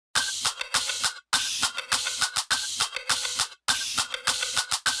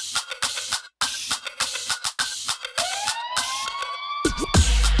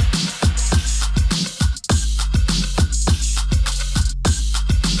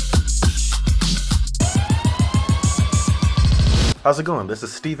How's it going? This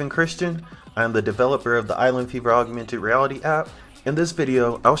is Steven Christian. I'm the developer of the Eyelnd Feevr Augmented Reality app. In this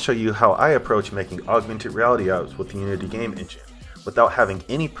video, I'll show you how I approach making augmented reality apps with the Unity game engine without having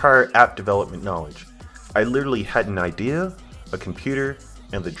any prior app development knowledge. I literally had an idea, a computer,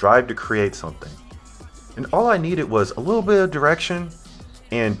 and the drive to create something. And all I needed was a little bit of direction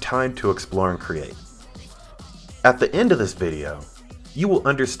and time to explore and create. At the end of this video, you will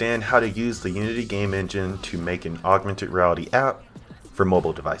understand how to use the Unity game engine to make an augmented reality app for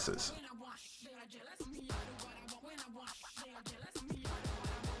mobile devices.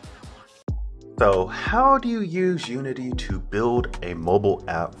 So how do you use Unity to build a mobile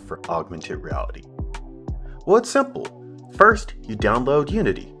app for augmented reality? Well, it's simple. First, you download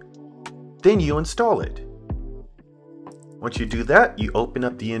Unity. Then you install it. Once you do that, you open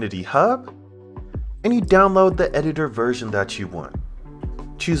up the Unity Hub and you download the editor version that you want.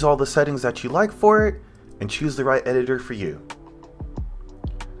 Choose all the settings that you like for it and choose the right editor for you.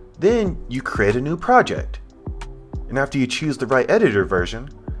 Then you create a new project. And after you choose the right editor version,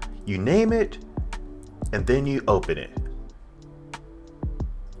 you name it and then you open it.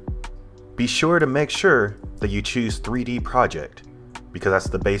 Be sure to make sure that you choose 3D project because that's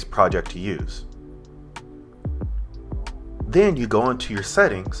the base project to use. Then you go into your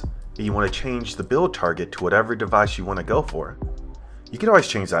settings and you want to change the build target to whatever device you want to go for. You can always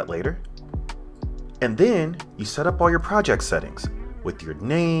change that later. And then you set up all your project settings with your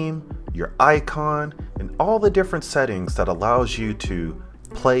name, your icon, and all the different settings that allows you to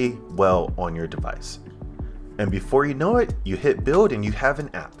play well on your device. And before you know it, you hit build and you have an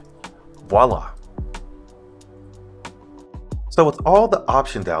app. Voila. So with all the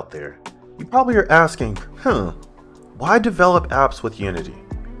options out there, you probably are asking, why develop apps with Unity?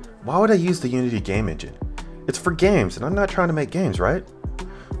 Why would I use the Unity game engine? It's for games and I'm not trying to make games, right?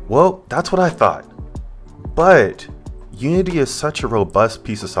 Well, that's what I thought. But Unity is such a robust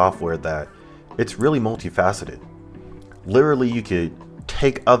piece of software that it's really multifaceted. Literally, you could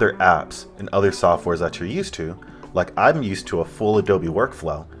take other apps and other softwares that you're used to, like I'm used to a full Adobe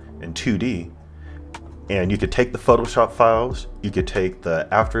workflow in 2D, and you could take the Photoshop files, you could take the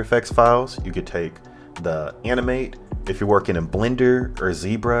After Effects files, you could take the Animate, if you're working in Blender or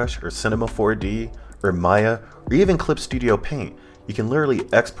ZBrush or Cinema 4D or Maya or even Clip Studio Paint, you can literally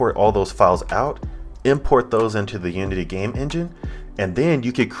export all those files out, import those into the Unity game engine, and then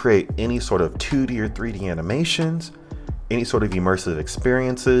you could create any sort of 2D or 3D animations, any sort of immersive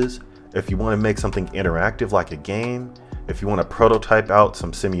experiences. If you want to make something interactive like a game, if you want to prototype out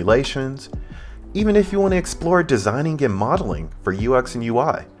some simulations, even if you want to explore designing and modeling for UX and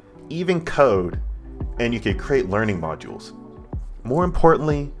UI, even code, and you can create learning modules. More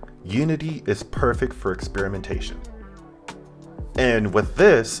importantly, Unity is perfect for experimentation. And with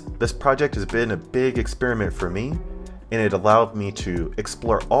this project has been a big experiment for me, and it allowed me to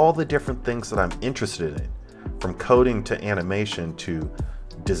explore all the different things that I'm interested in, from coding to animation to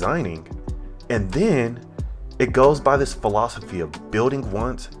designing. And then it goes by this philosophy of building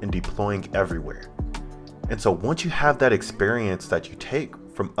once and deploying everywhere. And so once you have that experience that you take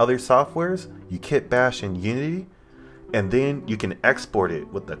from other softwares, you kit bash in Unity, and then you can export it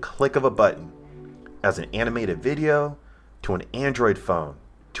with the click of a button as an animated video to an Android phone,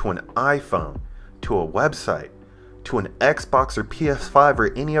 to an iPhone, to a website, to an Xbox or PS5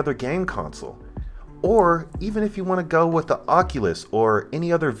 or any other game console. Or even if you want to go with the Oculus or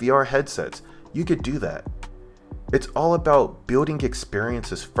any other VR headsets, you could do that. It's all about building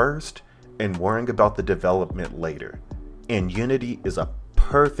experiences first and worrying about the development later. And Unity is a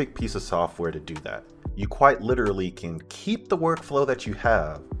perfect piece of software to do that. You quite literally can keep the workflow that you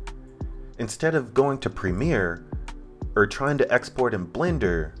have. Instead of going to Premiere or trying to export in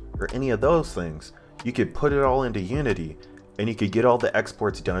Blender or any of those things, you could put it all into Unity and you could get all the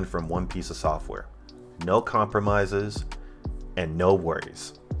exports done from one piece of software. No compromises and no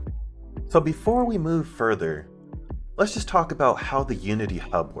worries. So before we move further, let's just talk about how the Unity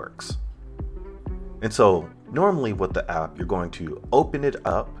Hub works. And so normally with the app, you're going to open it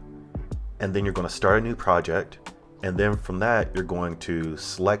up and then you're going to start a new project. And then from that, you're going to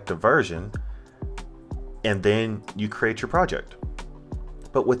select a version and then you create your project.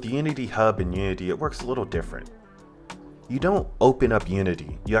 But with the Unity Hub and Unity, it works a little different. You don't open up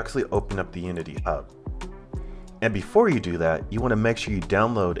Unity, you actually open up the Unity Hub. And before you do that, you want to make sure you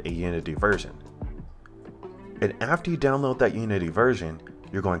download a Unity version. And after you download that Unity version,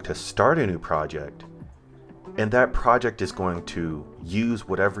 you're going to start a new project. And that project is going to use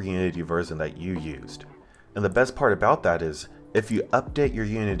whatever Unity version that you used. And the best part about that is if you update your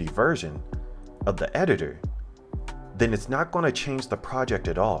Unity version of the editor, then it's not going to change the project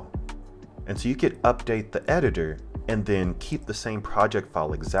at all. And so you could update the editor and then keep the same project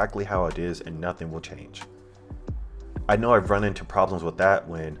file exactly how it is and nothing will change. I know I've run into problems with that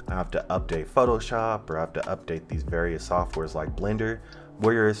when I have to update Photoshop or I have to update these various softwares like Blender,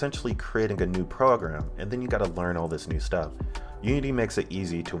 where you're essentially creating a new program and then you got to learn all this new stuff. Unity makes it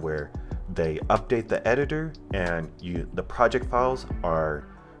easy to where they update the editor and the project files are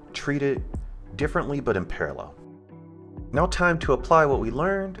treated differently but in parallel. Now time to apply what we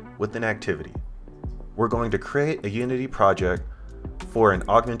learned with an activity. We're going to create a Unity project for an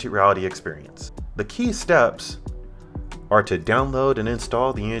augmented reality experience. The key steps are to download and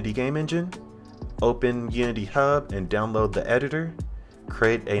install the Unity game engine, open Unity Hub and download the editor,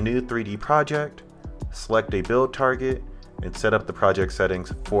 create a new 3D project, select a build target, and set up the project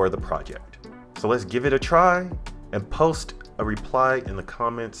settings for the project. So let's give it a try and post a reply in the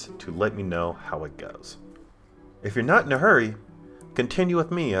comments to let me know how it goes. If you're not in a hurry, continue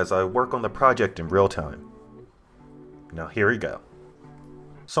with me as I work on the project in real time. Now here we go.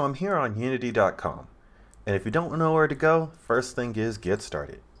 So I'm here on unity.com, and if you don't know where to go, first thing is get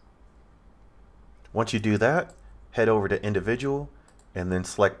started. Once you do that, head over to individual and then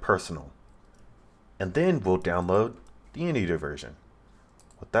select personal. And then we'll download the Unity version.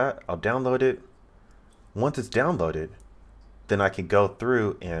 With that, I'll download it. Once it's downloaded, then I can go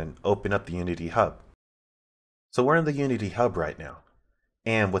through and open up the Unity Hub. So we're in the Unity Hub right now.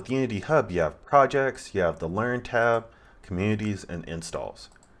 And with Unity Hub, you have projects, you have the Learn tab, communities, and installs.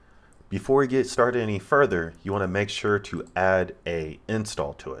 Before we get started any further, you want to make sure to add a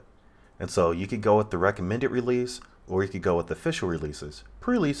install to it. And so you could go with the recommended release, or you could go with official releases.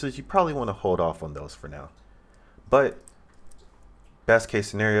 Pre-releases, you probably want to hold off on those for now. But best case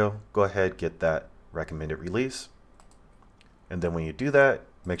scenario, go ahead, get that recommended release. And then when you do that,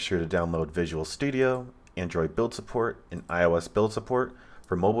 make sure to download Visual Studio, Android build support, and iOS build support.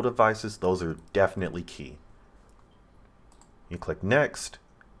 For mobile devices, those are definitely key. You click next,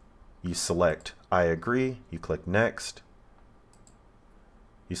 you select I agree, you click next,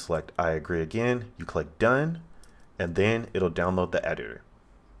 you select I agree again, you click done, and then it'll download the editor.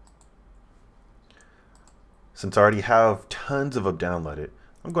 Since I already have tons of them downloaded,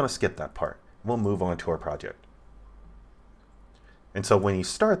 I'm going to skip that part. We'll move on to our project. And so when you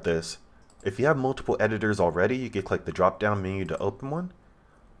start this, if you have multiple editors already, you can click the drop down menu to open one,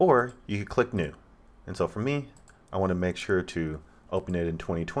 or you can click new. And so for me, I want to make sure to open it in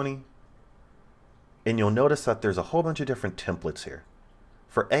 2020. And you'll notice that there's a whole bunch of different templates here.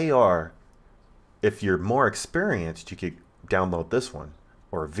 For AR, if you're more experienced, you could download this one,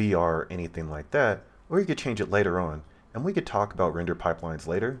 or VR or anything like that, or you could change it later on. And we could talk about render pipelines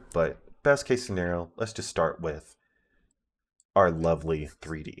later, but best case scenario, let's just start with our lovely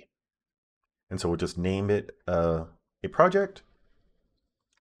 3D. And so we'll just name it a project.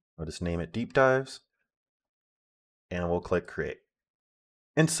 I'll just name it Deep Dives, and we'll click create.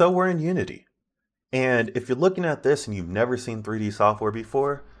 And so we're in Unity. And if you're looking at this and you've never seen 3D software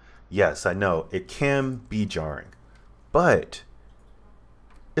before, yes, I know it can be jarring, but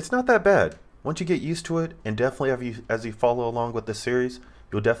it's not that bad. Once you get used to it, and definitely as you follow along with the series,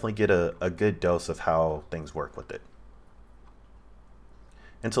 you'll definitely get a good dose of how things work with it.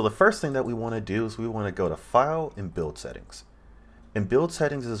 And so the first thing that we want to do is we want to go to File and Build Settings. And Build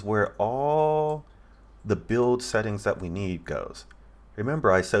Settings is where all the build settings that we need goes.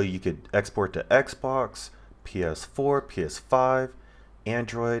 Remember, I said you could export to Xbox, PS4, PS5,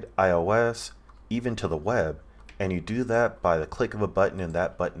 Android, iOS, even to the web. And you do that by the click of a button, and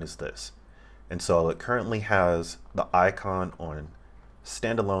that button is this. And so it currently has the icon on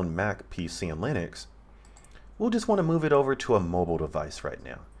standalone Mac, PC, and Linux. We'll just want to move it over to a mobile device right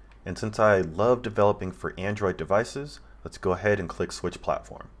now. And since I love developing for Android devices, let's go ahead and click Switch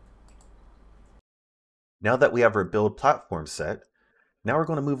Platform. Now that we have our build platform set, now we're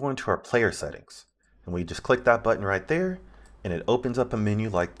going to move on to our player settings. And we just click that button right there, and it opens up a menu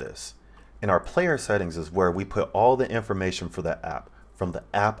like this. And our player settings is where we put all the information for the app, from the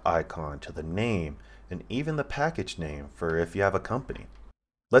app icon to the name, and even the package name for if you have a company.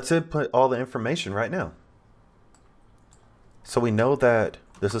 Let's input all the information right now. So we know that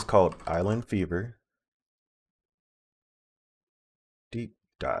this is called Eyelnd Feevr Deep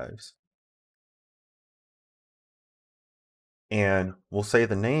Dives. And we'll say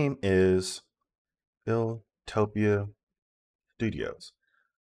the name is Iltopia Studios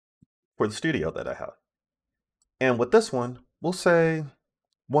for the studio that I have. And with this one, we'll say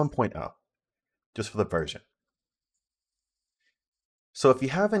 1.0, just for the version. So if you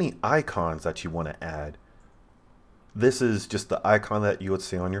have any icons that you want to add, this is just the icon that you would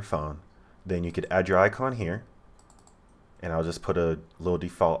see on your phone. Then you could add your icon here. And I'll just put a little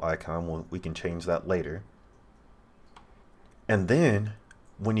default icon. We can change that later. And then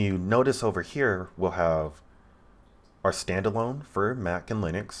when you notice over here, we'll have our standalone for Mac and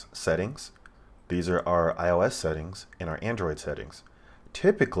Linux settings. These are our iOS settings and our Android settings.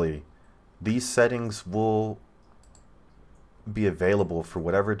 Typically, these settings will be available for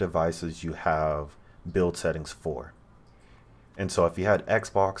whatever devices you have build settings for. And so if you had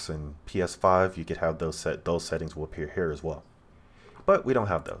Xbox and PS5, you could have those settings will appear here as well. But we don't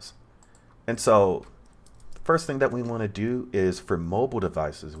have those. And so the first thing that we want to do is for mobile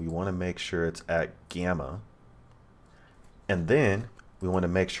devices, we want to make sure it's at gamma. And then we want to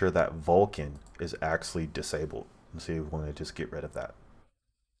make sure that Vulkan is actually disabled. And so we want to just get rid of that.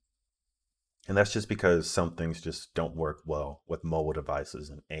 And that's just because some things just don't work well with mobile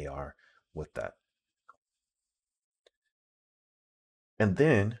devices and AR with that. And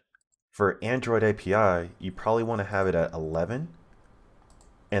then for Android API, you probably want to have it at 11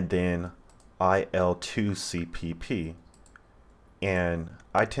 and then IL2 CPP. And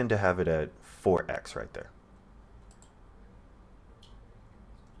I tend to have it at 4x right there.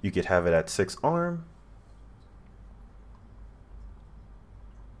 You could have it at 6 ARM.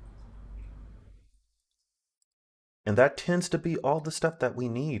 And that tends to be all the stuff that we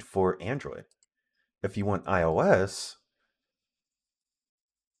need for Android. If you want iOS,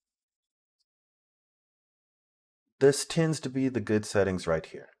 this tends to be the good settings right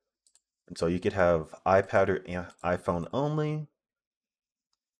here. And so you could have iPad or iPhone only.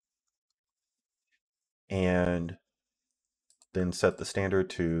 And then set the standard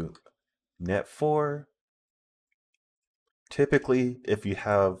to Net 4. Typically, if you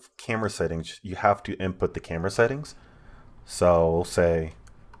have camera settings, you have to input the camera settings. So we'll say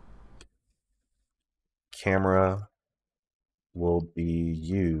camera will be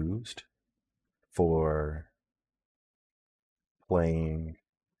used for playing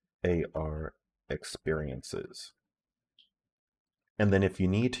AR experiences. And then if you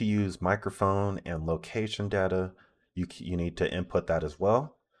need to use microphone and location data, you need to input that as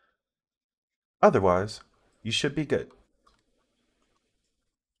well. Otherwise, you should be good.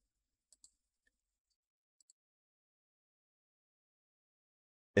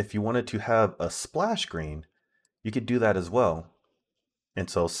 If you wanted to have a splash screen, you could do that as well. And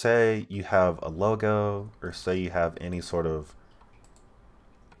so say you have a logo, or say you have any sort of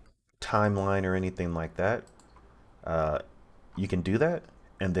timeline or anything like that, you can do that.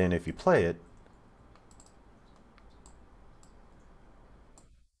 And then if you play it,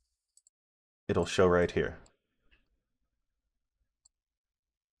 it'll show right here.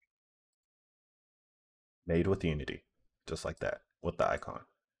 Made with Unity, just like that, with the icon.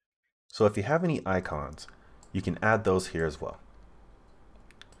 So if you have any icons, you can add those here as well.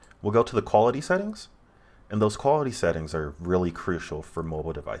 We'll go to the quality settings, and those quality settings are really crucial for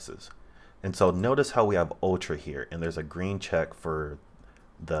mobile devices. And so notice how we have Ultra here, and there's a green check for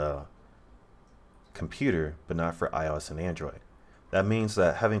the computer, but not for iOS and Android. That means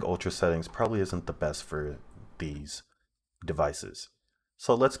that having Ultra settings probably isn't the best for these devices.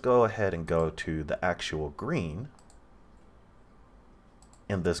 So let's go ahead and go to the actual green.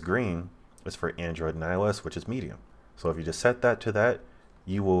 And this green is for Android and iOS, which is medium. So if you just set that to that,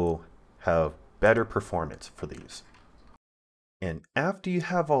 you will have better performance for these. And after you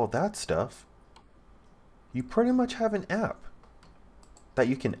have all that stuff, you pretty much have an app that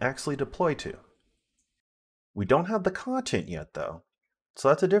you can actually deploy to. We don't have the content yet though, so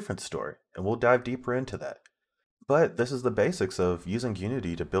that's a different story, and we'll dive deeper into that. But this is the basics of using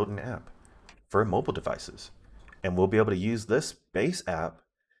Unity to build an app for mobile devices. And we'll be able to use this base app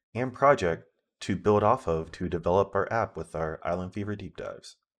and project to build off of to develop our app with our Eyelnd Feevr deep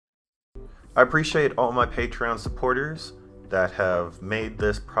dives. I appreciate all my Patreon supporters that have made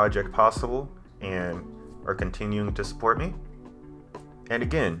this project possible and are continuing to support me. And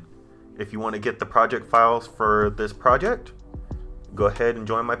again, if you want to get the project files for this project, go ahead and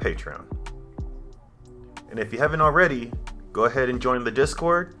join my Patreon. And if you haven't already, go ahead and join the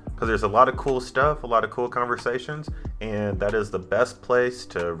Discord, because there's a lot of cool stuff, a lot of cool conversations, and that is the best place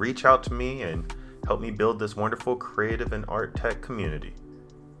to reach out to me and help me build this wonderful creative and art tech community.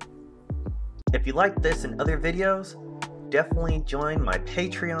 If you like this and other videos, definitely join my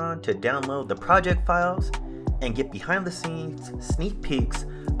Patreon to download the project files and get behind the scenes sneak peeks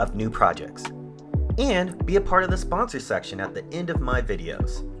of new projects. And be a part of the sponsor section at the end of my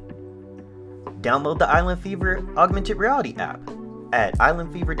videos. Download the Eyelnd Feevr augmented reality app at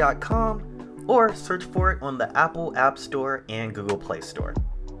eyelndfeevr.com or search for it on the Apple App Store and Google Play Store.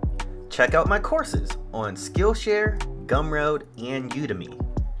 Check out my courses on Skillshare, Gumroad, and Udemy.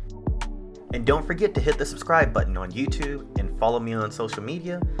 And don't forget to hit the subscribe button on YouTube and follow me on social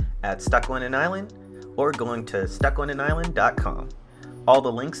media at Stuck on an Island or going to stuckonanisland.com. All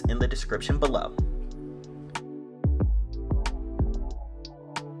the links in the description below.